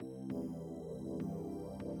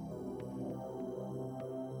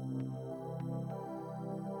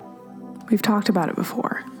We've talked about it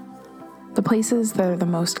before. The places that are the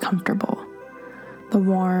most comfortable. The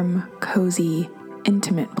warm, cozy,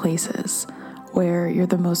 intimate places where you're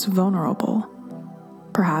the most vulnerable.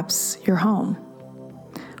 Perhaps your home.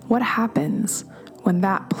 What happens when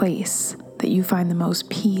that place that you find the most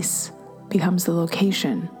peace becomes the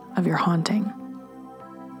location of your haunting?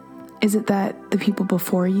 Is it that the people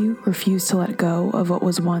before you refuse to let go of what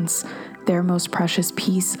was once their most precious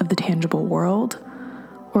piece of the tangible world?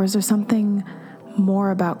 Or is there something more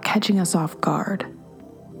about catching us off guard?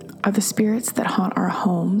 Are the spirits that haunt our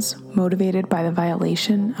homes motivated by the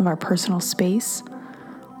violation of our personal space,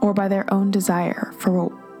 or by their own desire for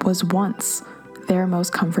what was once their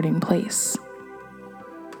most comforting place?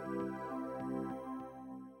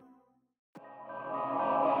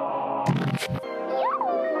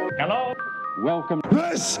 Hello? Welcome.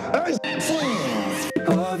 This is Friends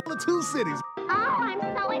of the Two Cities. Oh, I'm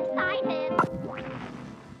so excited.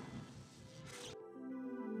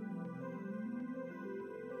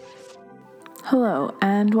 Hello,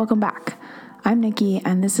 and welcome back. I'm Nikki,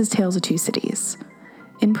 and this is Tales of Two Cities.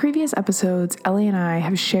 In previous episodes, Ellie and I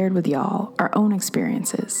have shared with y'all our own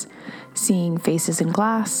experiences, seeing faces in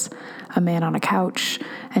glass, a man on a couch,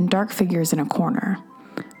 and dark figures in a corner.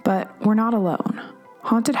 But we're not alone.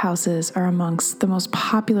 Haunted houses are amongst the most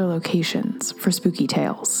popular locations for spooky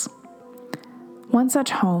tales. One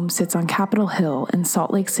such home sits on Capitol Hill in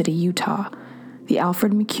Salt Lake City, Utah. The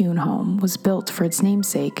Alfred McCune home was built for its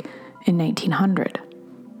namesake in 1900.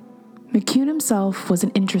 McCune himself was an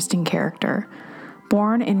interesting character.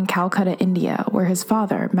 Born in Calcutta, India, where his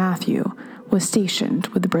father, Matthew, was stationed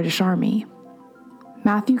with the British Army.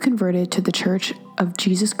 Matthew converted to the Church of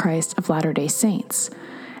Jesus Christ of Latter-day Saints,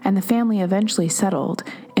 and the family eventually settled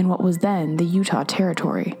in what was then the Utah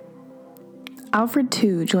Territory. Alfred,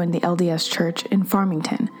 too, joined the LDS Church in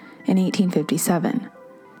Farmington in 1857.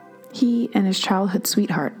 He and his childhood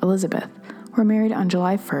sweetheart, Elizabeth, were married on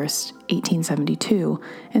July 1st, 1872,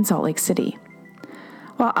 in Salt Lake City.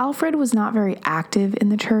 While Alfred was not very active in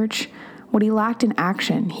the church, what he lacked in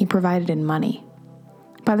action, he provided in money.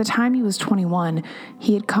 By the time he was 21,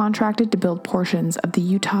 he had contracted to build portions of the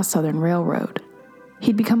Utah Southern Railroad.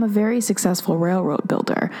 He'd become a very successful railroad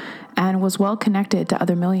builder and was well connected to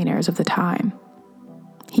other millionaires of the time.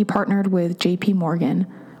 He partnered with J.P. Morgan,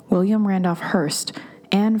 William Randolph Hearst,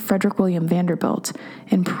 and Frederick William Vanderbilt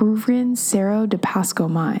in Peruvian Cerro de Pasco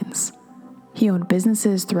mines. He owned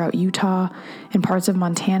businesses throughout Utah, in parts of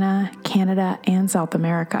Montana, Canada, and South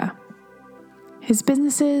America. His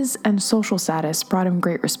businesses and social status brought him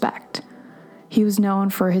great respect. He was known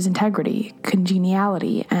for his integrity,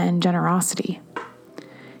 congeniality, and generosity.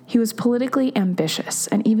 He was politically ambitious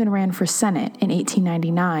and even ran for Senate in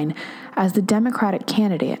 1899 as the Democratic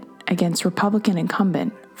candidate against Republican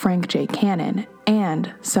incumbent Frank J. Cannon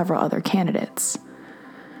and several other candidates.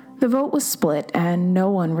 The vote was split and no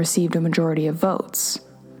one received a majority of votes.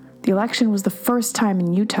 The election was the first time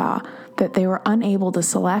in Utah that they were unable to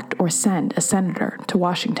select or send a senator to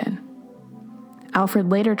Washington. Alfred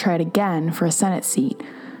later tried again for a Senate seat,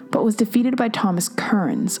 but was defeated by Thomas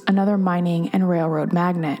Kearns, another mining and railroad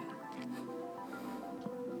magnate.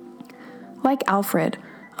 Like Alfred,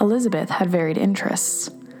 Elizabeth had varied interests.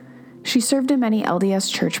 She served in many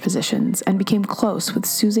LDS church positions and became close with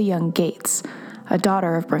Susa Young Gates, a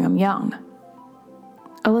daughter of Brigham Young.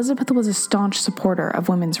 Elizabeth was a staunch supporter of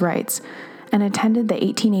women's rights and attended the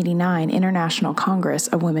 1889 International Congress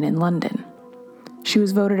of Women in London. She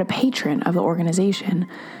was voted a patron of the organization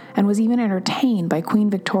and was even entertained by Queen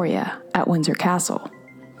Victoria at Windsor Castle.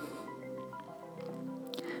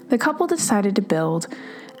 The couple decided to build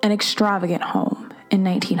an extravagant home in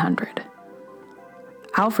 1900.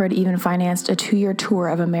 Alfred even financed a 2-year tour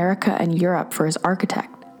of America and Europe for his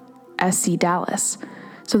architect, S.C. Dallas,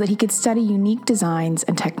 so that he could study unique designs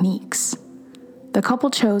and techniques. The couple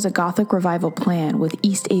chose a Gothic revival plan with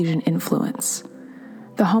East Asian influence.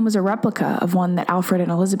 The home is a replica of one that Alfred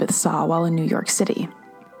and Elizabeth saw while in New York City.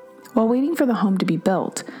 While waiting for the home to be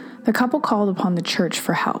built, the couple called upon the church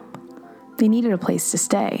for help. They needed a place to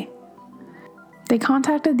stay. They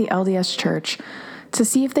contacted the LDS Church to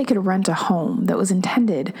see if they could rent a home that was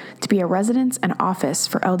intended to be a residence and office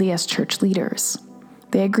for LDS Church leaders.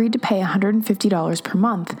 They agreed to pay $150 per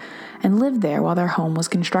month and lived there while their home was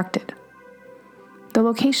constructed. The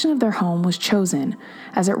location of their home was chosen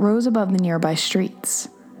as it rose above the nearby streets.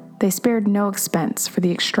 They spared no expense for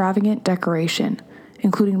the extravagant decoration,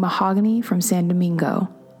 including mahogany from San Domingo,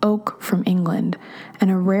 oak from England, and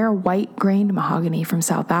a rare white-grained mahogany from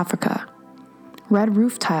South Africa. Red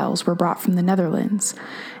roof tiles were brought from the Netherlands,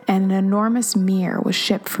 and an enormous mirror was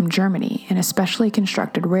shipped from Germany in a specially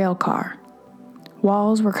constructed rail car.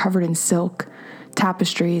 Walls were covered in silk,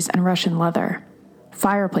 tapestries, and Russian leather.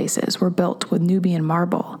 Fireplaces were built with Nubian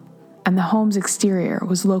marble, and the home's exterior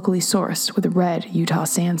was locally sourced with red Utah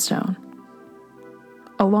sandstone.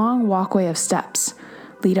 A long walkway of steps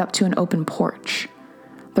lead up to an open porch.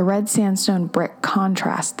 The red sandstone brick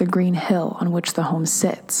contrasts the green hill on which the home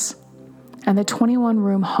sits. And the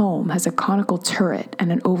 21-room home has a conical turret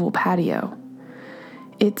and an oval patio.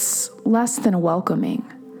 It's less than welcoming.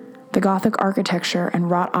 The Gothic architecture and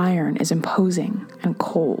wrought iron is imposing and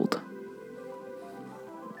cold.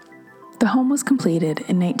 The home was completed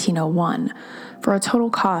in 1901 for a total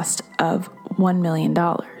cost of $1 million.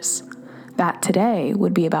 That today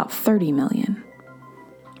would be about $30 million.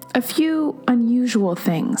 A few unusual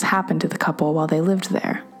things happened to the couple while they lived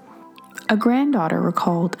there. A granddaughter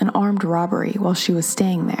recalled an armed robbery while she was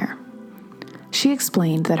staying there. She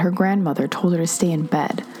explained that her grandmother told her to stay in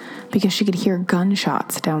bed because she could hear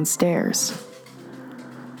gunshots downstairs.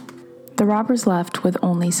 The robbers left with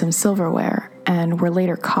only some silverware and were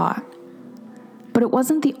later caught. But it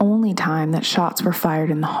wasn't the only time that shots were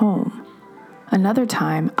fired in the home. Another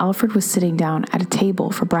time, Alfred was sitting down at a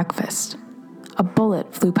table for breakfast. A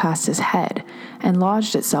bullet flew past his head and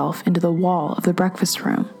lodged itself into the wall of the breakfast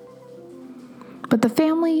room. But the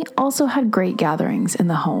family also had great gatherings in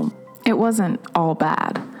the home. It wasn't all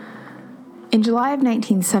bad. In July of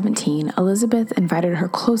 1917, Elizabeth invited her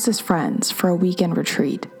closest friends for a weekend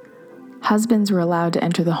retreat. Husbands were allowed to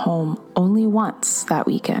enter the home only once that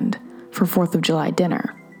weekend for 4th of July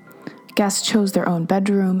dinner. Guests chose their own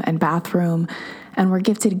bedroom and bathroom and were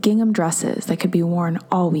gifted gingham dresses that could be worn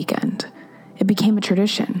all weekend. It became a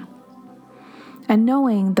tradition. And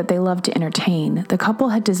knowing that they loved to entertain, the couple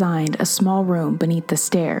had designed a small room beneath the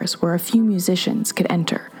stairs where a few musicians could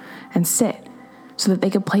enter and sit so that they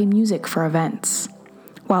could play music for events.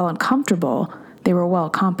 While uncomfortable, they were well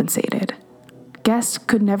compensated. Guests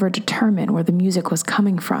could never determine where the music was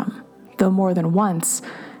coming from, though more than once,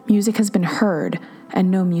 music has been heard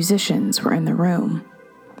and no musicians were in the room.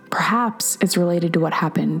 Perhaps it's related to what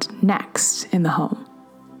happened next in the home.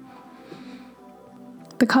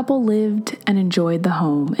 The couple lived and enjoyed the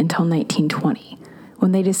home until 1920,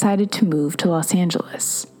 when they decided to move to Los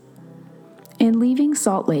Angeles. In leaving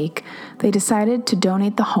Salt Lake, they decided to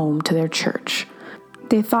donate the home to their church.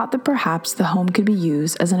 They thought that perhaps the home could be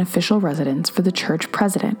used as an official residence for the church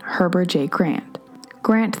president, Heber J. Grant.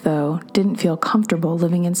 Grant, though, didn't feel comfortable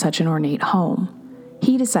living in such an ornate home.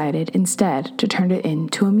 He decided instead to turn it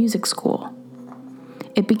into a music school.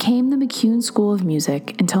 It became the McCune School of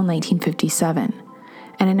Music until 1957.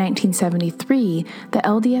 And in 1973, the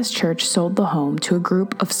LDS Church sold the home to a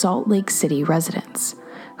group of Salt Lake City residents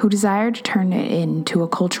who desired to turn it into a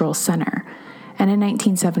cultural center. And in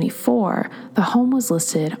 1974, the home was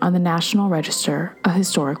listed on the National Register of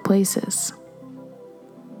Historic Places.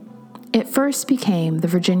 It first became the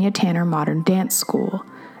Virginia Tanner Modern Dance School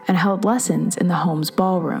and held lessons in the home's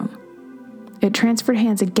ballroom. It transferred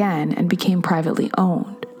hands again and became privately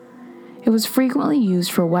owned. It was frequently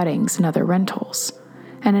used for weddings and other rentals.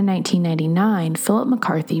 And in 1999, Philip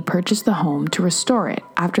McCarthy purchased the home to restore it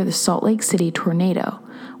after the Salt Lake City tornado,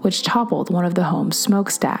 which toppled one of the home's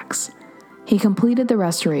smokestacks. He completed the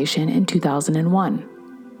restoration in 2001.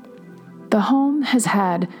 The home has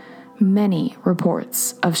had many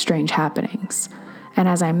reports of strange happenings, and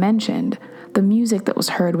as I mentioned, the music that was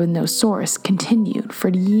heard with no source continued for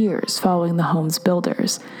years following the home's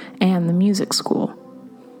builders and the music school.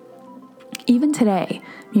 Even today,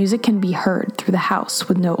 music can be heard through the house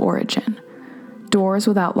with no origin. Doors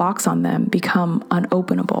without locks on them become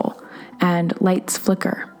unopenable, and lights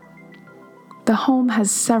flicker. The home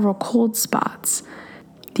has several cold spots.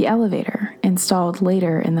 The elevator, installed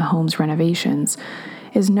later in the home's renovations,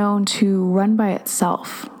 is known to run by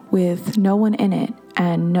itself with no one in it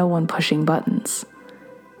and no one pushing buttons.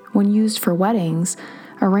 When used for weddings,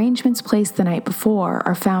 arrangements placed the night before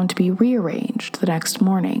are found to be rearranged the next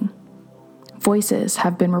morning. Voices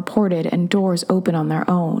have been reported and doors open on their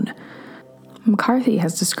own. McCarthy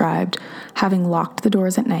has described having locked the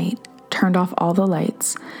doors at night, turned off all the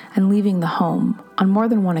lights, and leaving the home on more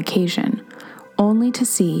than one occasion, only to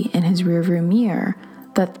see in his rearview mirror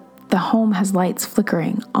that the home has lights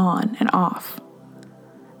flickering on and off.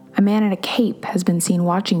 A man in a cape has been seen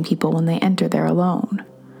watching people when they enter there alone.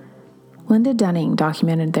 Linda Dunning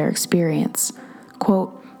documented their experience.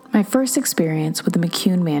 Quote, "My first experience with the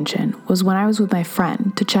McCune Mansion was when I was with my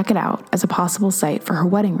friend to check it out as a possible site for her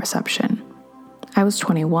wedding reception. I was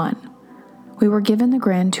 21. We were given the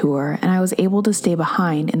grand tour, and I was able to stay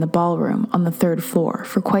behind in the ballroom on the 3rd floor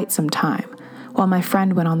for quite some time, while my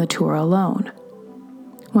friend went on the tour alone.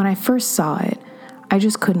 When I first saw it, I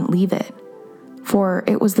just couldn't leave it. for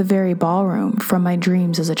it was the very ballroom from my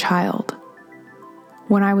dreams as a child.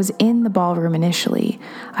 When I was in the ballroom initially,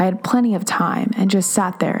 I had plenty of time and just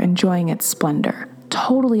sat there enjoying its splendor,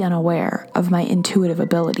 totally unaware of my intuitive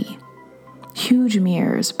ability. Huge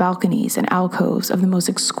mirrors, balconies, and alcoves of the most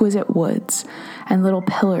exquisite woods, and little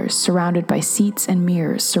pillars surrounded by seats and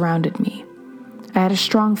mirrors surrounded me. I had a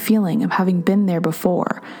strong feeling of having been there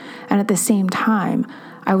before, and at the same time,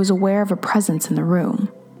 I was aware of a presence in the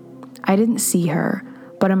room. I didn't see her,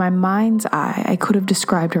 but in my mind's eye, I could have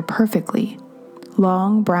described her perfectly.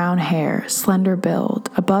 Long brown hair, slender build,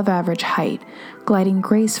 above average height, gliding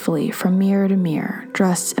gracefully from mirror to mirror,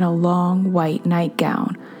 dressed in a long white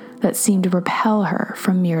nightgown that seemed to repel her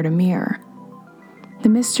from mirror to mirror. The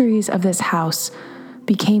mysteries of this house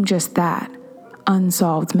became just that,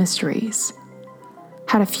 unsolved mysteries.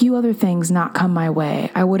 Had a few other things not come my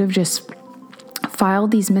way, I would have just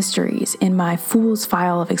filed these mysteries in my fool's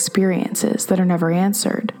file of experiences that are never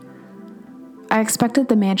answered. I expected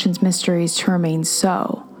the mansion's mysteries to remain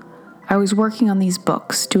so. I was working on these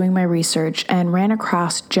books, doing my research, and ran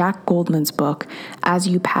across Jack Goldman's book, As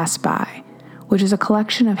You Pass By, which is a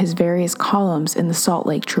collection of his various columns in the Salt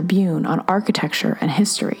Lake Tribune on architecture and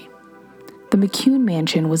history. The McCune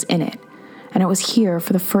Mansion was in it, and it was here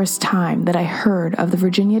for the first time that I heard of the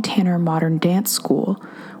Virginia Tanner Modern Dance School,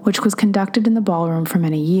 which was conducted in the ballroom for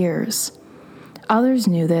many years. Others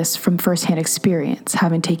knew this from firsthand experience,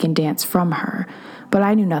 having taken dance from her, but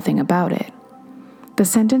I knew nothing about it. The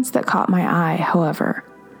sentence that caught my eye, however,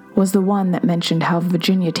 was the one that mentioned how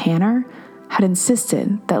Virginia Tanner had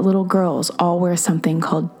insisted that little girls all wear something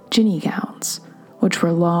called ginny gowns, which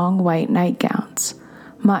were long white nightgowns,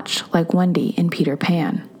 much like Wendy in Peter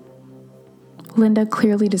Pan. Linda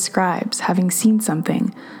clearly describes having seen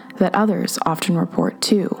something that others often report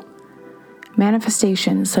too.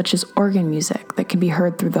 Manifestations such as organ music that can be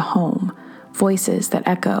heard through the home, voices that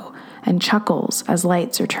echo, and chuckles as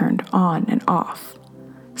lights are turned on and off.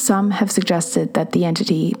 Some have suggested that the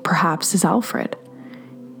entity perhaps is Alfred.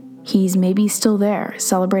 He's maybe still there,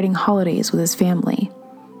 celebrating holidays with his family.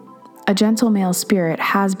 A gentle male spirit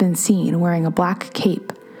has been seen wearing a black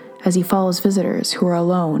cape as he follows visitors who are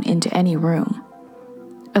alone into any room.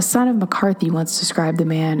 A son of McCarthy once described the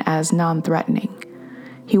man as non-threatening.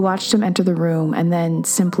 He watched him enter the room and then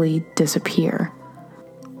simply disappear.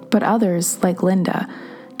 But others, like Linda,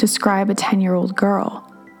 describe a 10-year-old girl.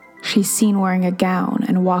 She's seen wearing a gown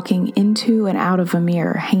and walking into and out of a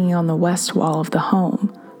mirror hanging on the west wall of the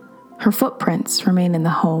home. Her footprints remain in the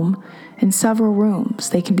home. In several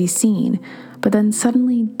rooms they can be seen, but then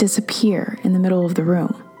suddenly disappear in the middle of the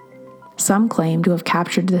room. Some claim to have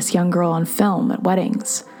captured this young girl on film at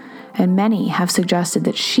weddings, and many have suggested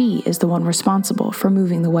that she is the one responsible for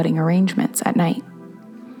moving the wedding arrangements at night.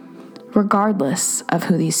 Regardless of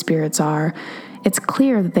who these spirits are, it's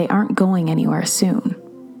clear that they aren't going anywhere soon.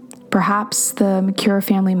 Perhaps the McCure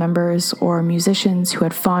family members or musicians who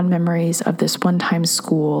had fond memories of this one-time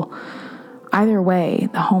school. Either way,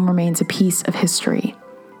 the home remains a piece of history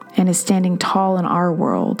and is standing tall in our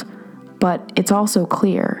world, but it's also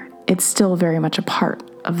clear it's still very much a part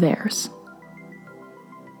of theirs.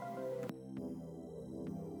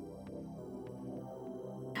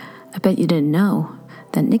 I bet you didn't know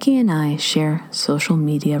that Nikki and I share social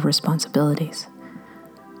media responsibilities.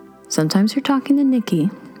 Sometimes you're talking to Nikki,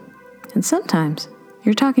 and sometimes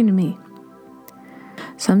you're talking to me.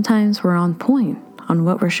 Sometimes we're on point on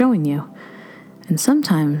what we're showing you, and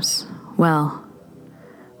sometimes, well,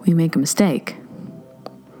 we make a mistake.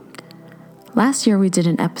 Last year we did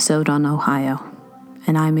an episode on Ohio,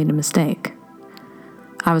 and I made a mistake.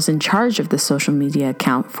 I was in charge of the social media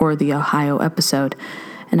account for the Ohio episode,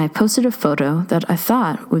 and I posted a photo that I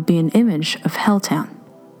thought would be an image of Helltown.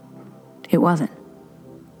 It wasn't.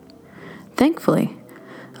 Thankfully,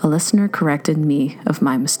 a listener corrected me of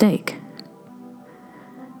my mistake.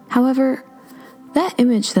 However, that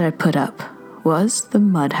image that I put up was the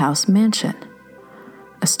Mudhouse Mansion,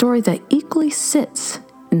 a story that equally sits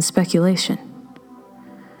in speculation.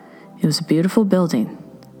 It was a beautiful building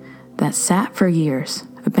that sat for years,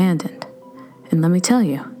 abandoned, and let me tell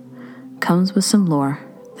you, comes with some lore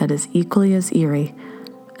that is equally as eerie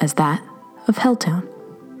as that of Helltown.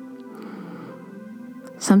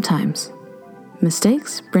 Sometimes,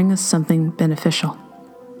 mistakes bring us something beneficial.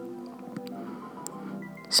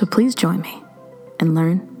 So please join me and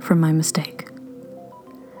learn from my mistake.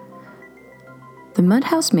 The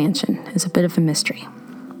Mudhouse Mansion is a bit of a mystery.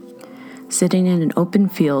 Sitting in an open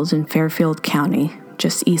field in Fairfield County,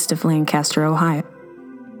 just east of Lancaster, Ohio.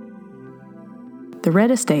 The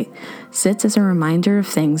red estate sits as a reminder of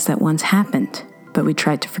things that once happened, but we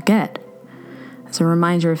tried to forget. as a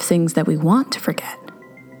reminder of things that we want to forget.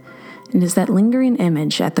 It is that lingering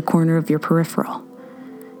image at the corner of your peripheral.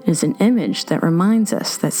 It is an image that reminds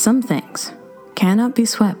us that some things cannot be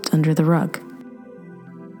swept under the rug.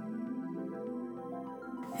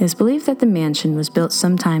 It is believed that the mansion was built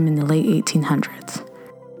sometime in the late 1800s.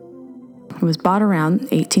 It was bought around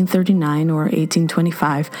 1839 or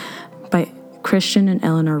 1825 by Christian and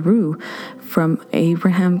Eleanor Rue from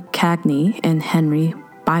Abraham Cagney and Henry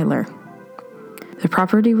Byler. The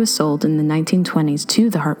property was sold in the 1920s to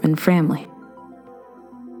the Hartman family.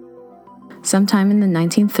 Sometime in the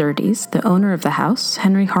 1930s, the owner of the house,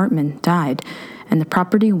 Henry Hartman, died, and the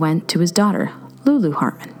property went to his daughter, Lulu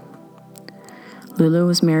Hartman. Lulu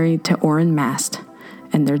was married to Orrin Mast,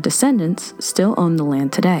 and their descendants still own the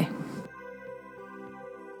land today.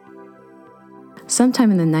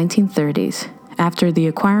 Sometime in the 1930s, after the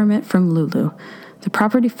acquirement from Lulu, the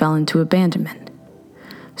property fell into abandonment.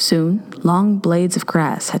 Soon, long blades of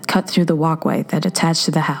grass had cut through the walkway that attached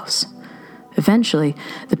to the house. Eventually,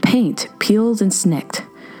 the paint peeled and snicked,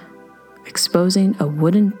 exposing a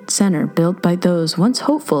wooden center built by those once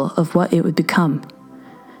hopeful of what it would become.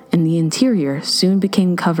 And the interior soon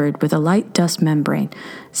became covered with a light dust membrane,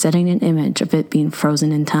 setting an image of it being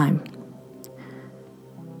frozen in time.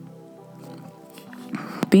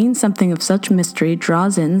 Being something of such mystery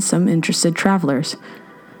draws in some interested travelers.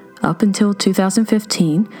 Up until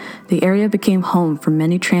 2015, the area became home for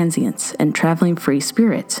many transients and traveling free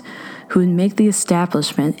spirits who would make the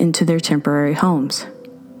establishment into their temporary homes.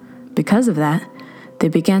 Because of that, they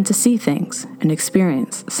began to see things and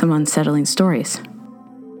experience some unsettling stories.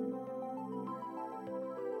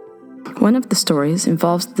 One of the stories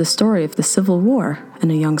involves the story of the Civil War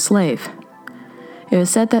and a young slave. It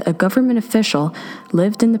was said that a government official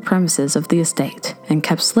lived in the premises of the estate and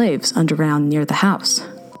kept slaves underground near the house.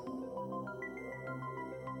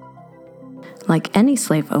 Like any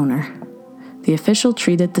slave owner, the official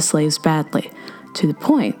treated the slaves badly, to the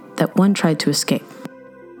point that one tried to escape.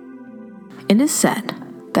 It is said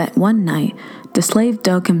that one night the slave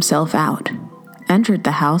dug himself out, entered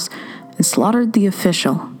the house, and slaughtered the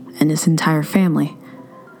official and his entire family.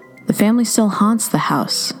 The family still haunts the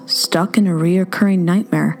house, stuck in a reoccurring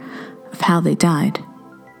nightmare of how they died.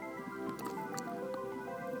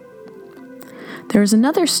 There is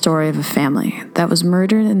another story of a family that was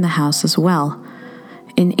murdered in the house as well.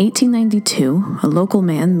 In 1892, a local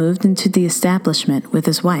man moved into the establishment with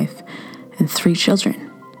his wife and 3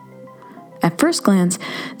 children. At first glance,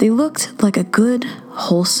 they looked like a good,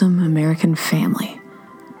 wholesome American family.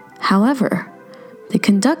 However, they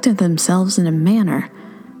conducted themselves in a manner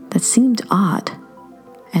that seemed odd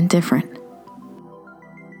and different.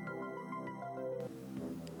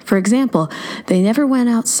 For example, they never went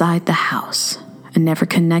outside the house and never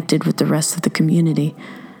connected with the rest of the community.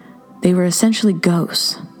 They were essentially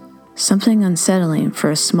ghosts, something unsettling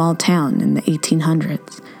for a small town in the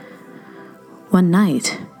 1800s. One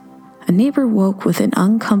night, a neighbor woke with an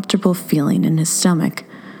uncomfortable feeling in his stomach,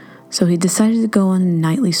 so he decided to go on a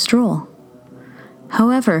nightly stroll.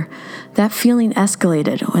 However, that feeling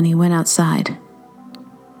escalated when he went outside.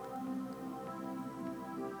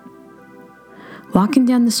 Walking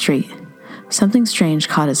down the street, something strange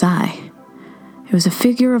caught his eye. It was a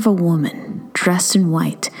figure of a woman, dressed in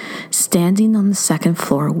white, standing on the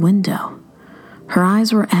second-floor window. Her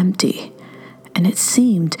eyes were empty, and it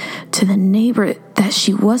seemed to the neighbor that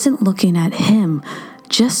she wasn't looking at him,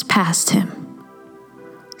 just past him.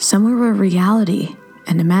 Somewhere where reality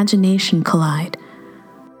and imagination collide.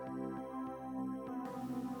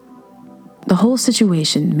 The whole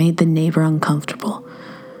situation made the neighbor uncomfortable,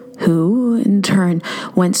 who, in turn,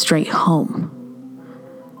 went straight home.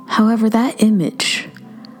 However, that image,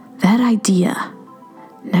 that idea,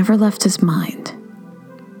 never left his mind.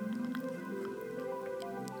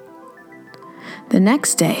 The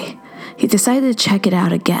next day, he decided to check it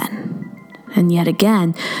out again, and yet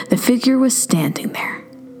again, the figure was standing there,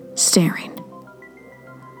 staring.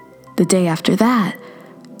 The day after that,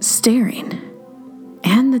 staring,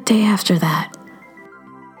 and the day after that.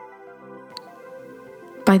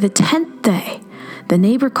 By the 10th day, the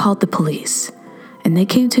neighbor called the police, and they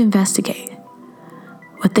came to investigate.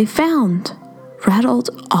 What they found rattled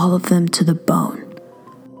all of them to the bone.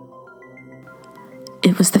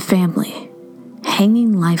 It was the family,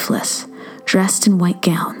 hanging lifeless, dressed in white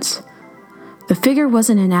gowns. The figure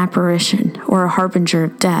wasn't an apparition or a harbinger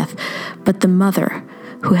of death, but the mother,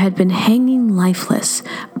 who had been hanging lifeless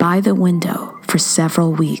by the window for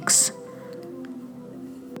several weeks.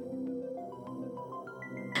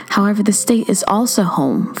 However, the state is also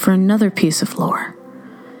home for another piece of lore.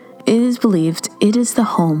 It is believed it is the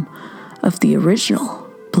home of the original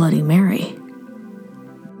Bloody Mary.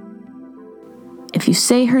 If you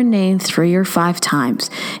say her name 3 or 5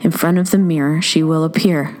 times in front of the mirror, she will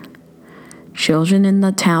appear. Children in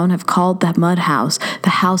the town have called that mud house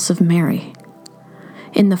the House of Mary.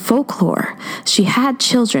 In the folklore, she had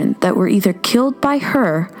children that were either killed by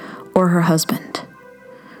her or her husband.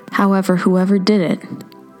 However, whoever did it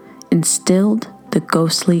instilled the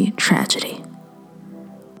ghostly tragedy.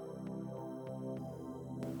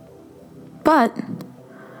 But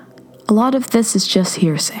a lot of this is just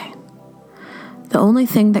hearsay. The only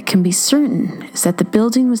thing that can be certain is that the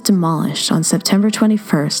building was demolished on September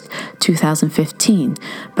 21st, 2015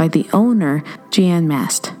 by the owner, Jeanne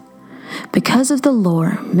Mast. Because of the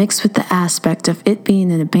lore mixed with the aspect of it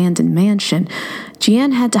being an abandoned mansion,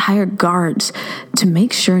 Jeanne had to hire guards to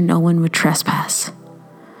make sure no one would trespass.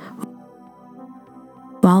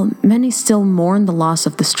 While many still mourn the loss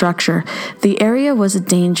of the structure, the area was a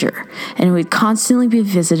danger and it would constantly be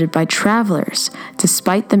visited by travelers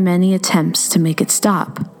despite the many attempts to make it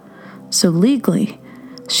stop. So legally,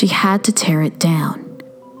 she had to tear it down.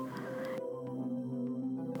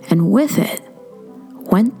 And with it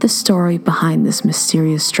went the story behind this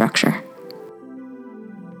mysterious structure.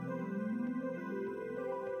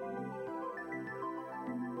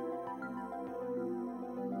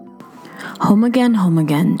 Home again,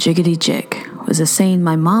 jiggity jig, was a saying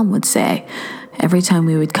my mom would say every time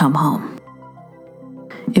we would come home.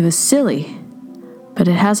 It was silly, but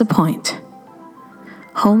it has a point.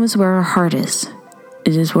 Home is where our heart is.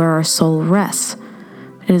 It is where our soul rests.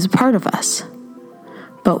 It is a part of us.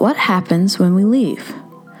 But what happens when we leave?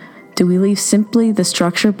 Do we leave simply the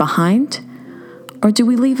structure behind? Or do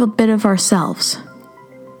we leave a bit of ourselves?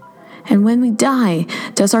 And when we die,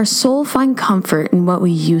 does our soul find comfort in what we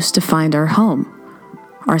used to find our home,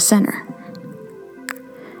 our center?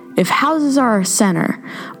 If houses are our center,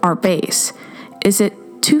 our base, is it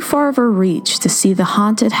too far of a reach to see the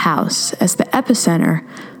haunted house as the epicenter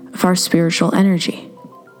of our spiritual energy?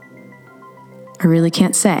 I really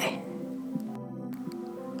can't say.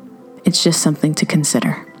 It's just something to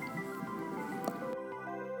consider.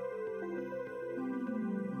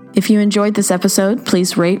 If you enjoyed this episode,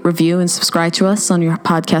 please rate, review, and subscribe to us on your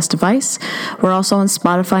podcast device. We're also on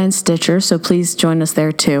Spotify and Stitcher, so please join us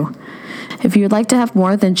there too. If you'd like to have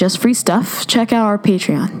more than just free stuff, check out our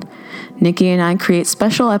Patreon. Nikki and I create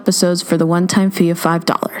special episodes for the one-time fee of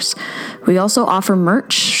 $5. We also offer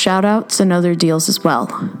merch, shout-outs, and other deals as well.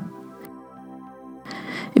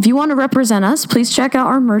 If you want to represent us, please check out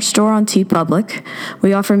our merch store on TeePublic.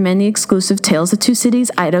 We offer many exclusive Tales of Two Cities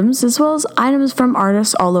items, as well as items from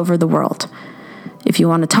artists all over the world. If you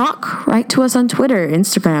want to talk, write to us on Twitter,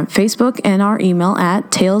 Instagram, Facebook, and our email at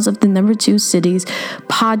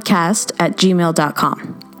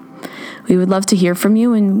talesofthenumber2citiespodcast@gmail.com. We would love to hear from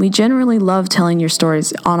you, and we generally love telling your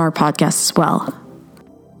stories on our podcast as well.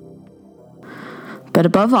 But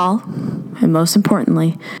above all, and most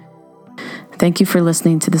importantly, thank you for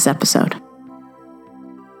listening to this episode.